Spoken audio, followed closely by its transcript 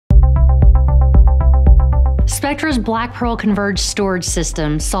Spectra's Black Pearl converged storage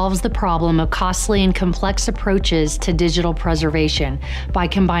system solves the problem of costly and complex approaches to digital preservation by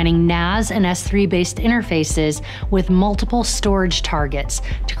combining NAS and S3-based interfaces with multiple storage targets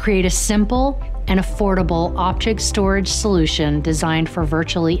to create a simple and affordable object storage solution designed for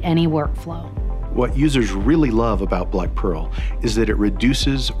virtually any workflow. What users really love about Black Pearl is that it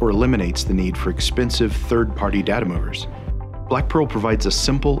reduces or eliminates the need for expensive third-party data movers. Black Pearl provides a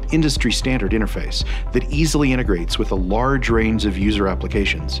simple, industry-standard interface that easily integrates with a large range of user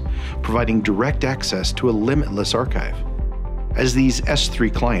applications, providing direct access to a limitless archive. As these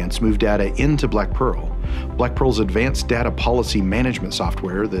S3 clients move data into Black Pearl's advanced data policy management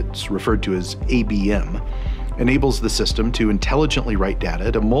software, that's referred to as ABM, enables the system to intelligently write data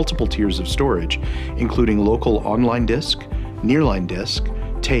to multiple tiers of storage, including local online disk, nearline disk,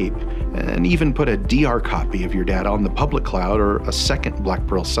 tape, and even put a DR copy of your data on the public cloud or a second Black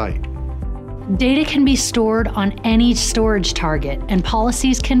Pearl site. Data can be stored on any storage target, and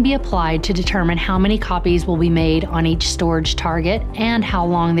policies can be applied to determine how many copies will be made on each storage target and how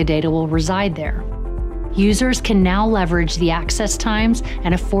long the data will reside there. Users can now leverage the access times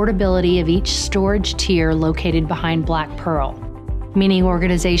and affordability of each storage tier located behind Black Pearl, meaning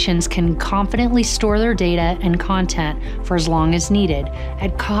organizations can confidently store their data and content for as long as needed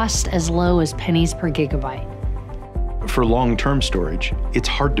at cost as low as pennies per gigabyte. For long-term storage, it's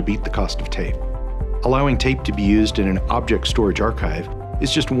hard to beat the cost of tape. Allowing tape to be used in an object storage archive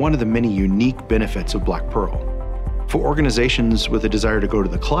is just one of the many unique benefits of Black Pearl. For organizations with a desire to go to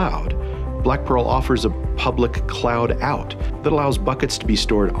the cloud, Black Pearl offers a public cloud out that allows buckets to be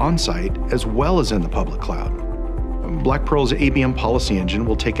stored on-site as well as in the public cloud. Black Pearl's ABM policy engine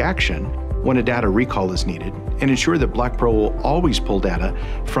will take action when a data recall is needed and ensure that Black Pearl will always pull data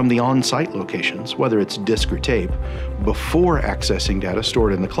from the on-site locations, whether it's disk or tape, before accessing data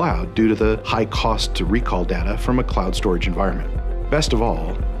stored in the cloud due to the high cost to recall data from a cloud storage environment. Best of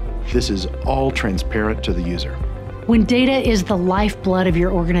all, this is all transparent to the user. When data is the lifeblood of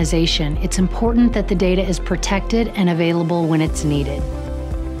your organization, it's important that the data is protected and available when it's needed.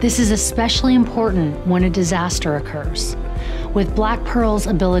 This is especially important when a disaster occurs. With Black Pearl's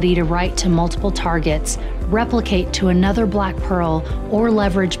ability to write to multiple targets, replicate to another Black Pearl, or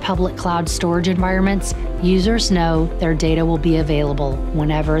leverage public cloud storage environments, users know their data will be available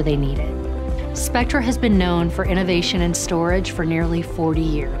whenever they need it. Spectra has been known for innovation in storage for nearly 40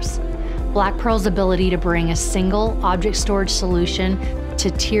 years. Black Pearl's ability to bring a single object storage solution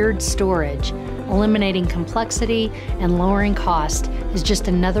to tiered storage, eliminating complexity and lowering cost, is just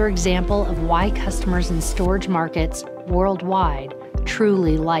another example of why customers in storage markets worldwide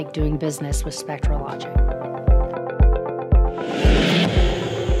truly like doing business with Spectra Logic.